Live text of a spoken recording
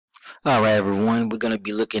Alright everyone, we're going to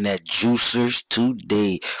be looking at juicers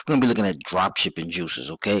today. We're going to be looking at dropshipping juicers,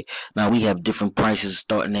 okay? Now we have different prices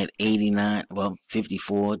starting at 89, well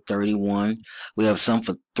 54, 31. We have some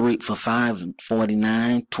for 5,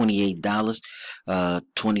 49, $28,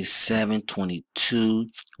 27, 22,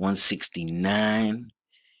 169.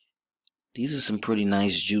 These are some pretty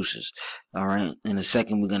nice juices. Alright, in a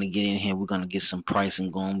second we're going to get in here. We're going to get some pricing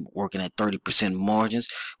going, working at 30% margins.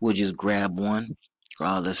 We'll just grab one.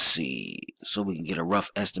 Let's see, so we can get a rough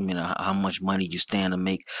estimate of how much money you stand to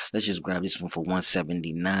make. Let's just grab this one for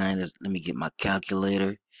 179. Let me get my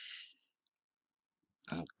calculator.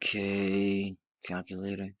 Okay,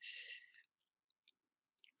 calculator.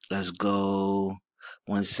 Let's go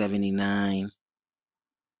 179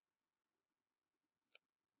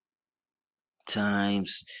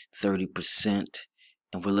 times 30%,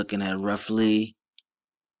 and we're looking at roughly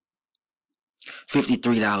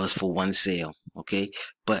 $53 for one sale. Okay,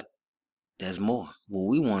 but there's more. What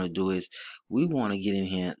we want to do is we want to get in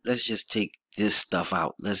here. Let's just take this stuff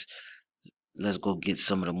out. Let's go get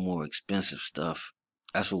some of the more expensive stuff.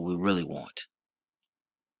 That's what we really want.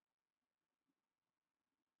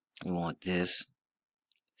 We want this.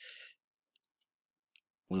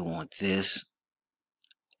 We want this.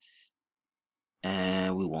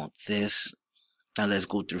 And we want this. Now let's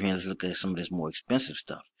go through here and let's look at some of this more expensive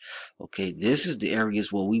stuff. Okay, this is the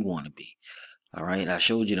areas where we want to be. All right, I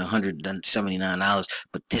showed you the $179,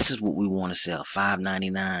 but this is what we want to sell: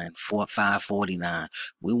 $5.99, $5.49.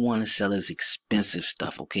 We want to sell this expensive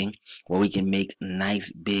stuff, okay, where we can make nice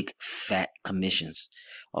big fat commissions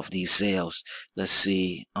off these sales. Let's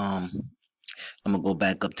see. I'm gonna go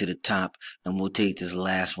back up to the top, and we'll take this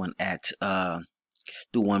last one at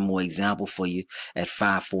do one more example for you at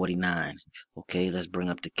 $5.49. Okay, let's bring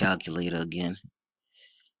up the calculator again.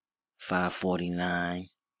 $5.49.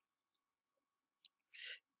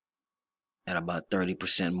 At about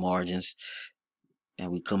 30% margins,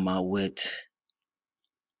 and we come out with,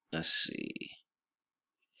 let's see,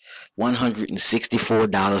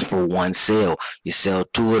 $164 for one sale. You sell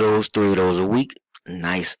 2 of those, 3 of those a week.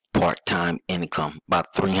 Nice part-time income,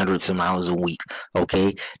 about $300 some a week.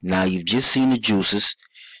 Okay, now you've just seen the juices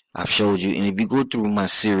I've showed you, and if you go through my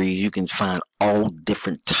series, you can find all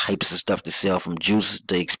different types of stuff to sell, from juices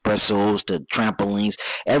to espressos to trampolines,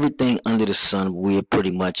 everything under the sun. We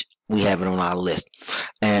have it on our list.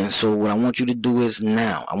 And so what I want you to do is,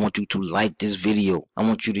 now I want you to like this video. I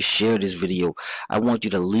want you to share this video. I want you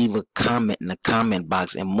to leave a comment in the comment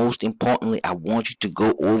box, and most importantly, I want you to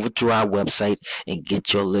go over to our website and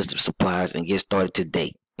get your list of suppliers and get started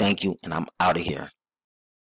today. Thank you, and I'm out of here.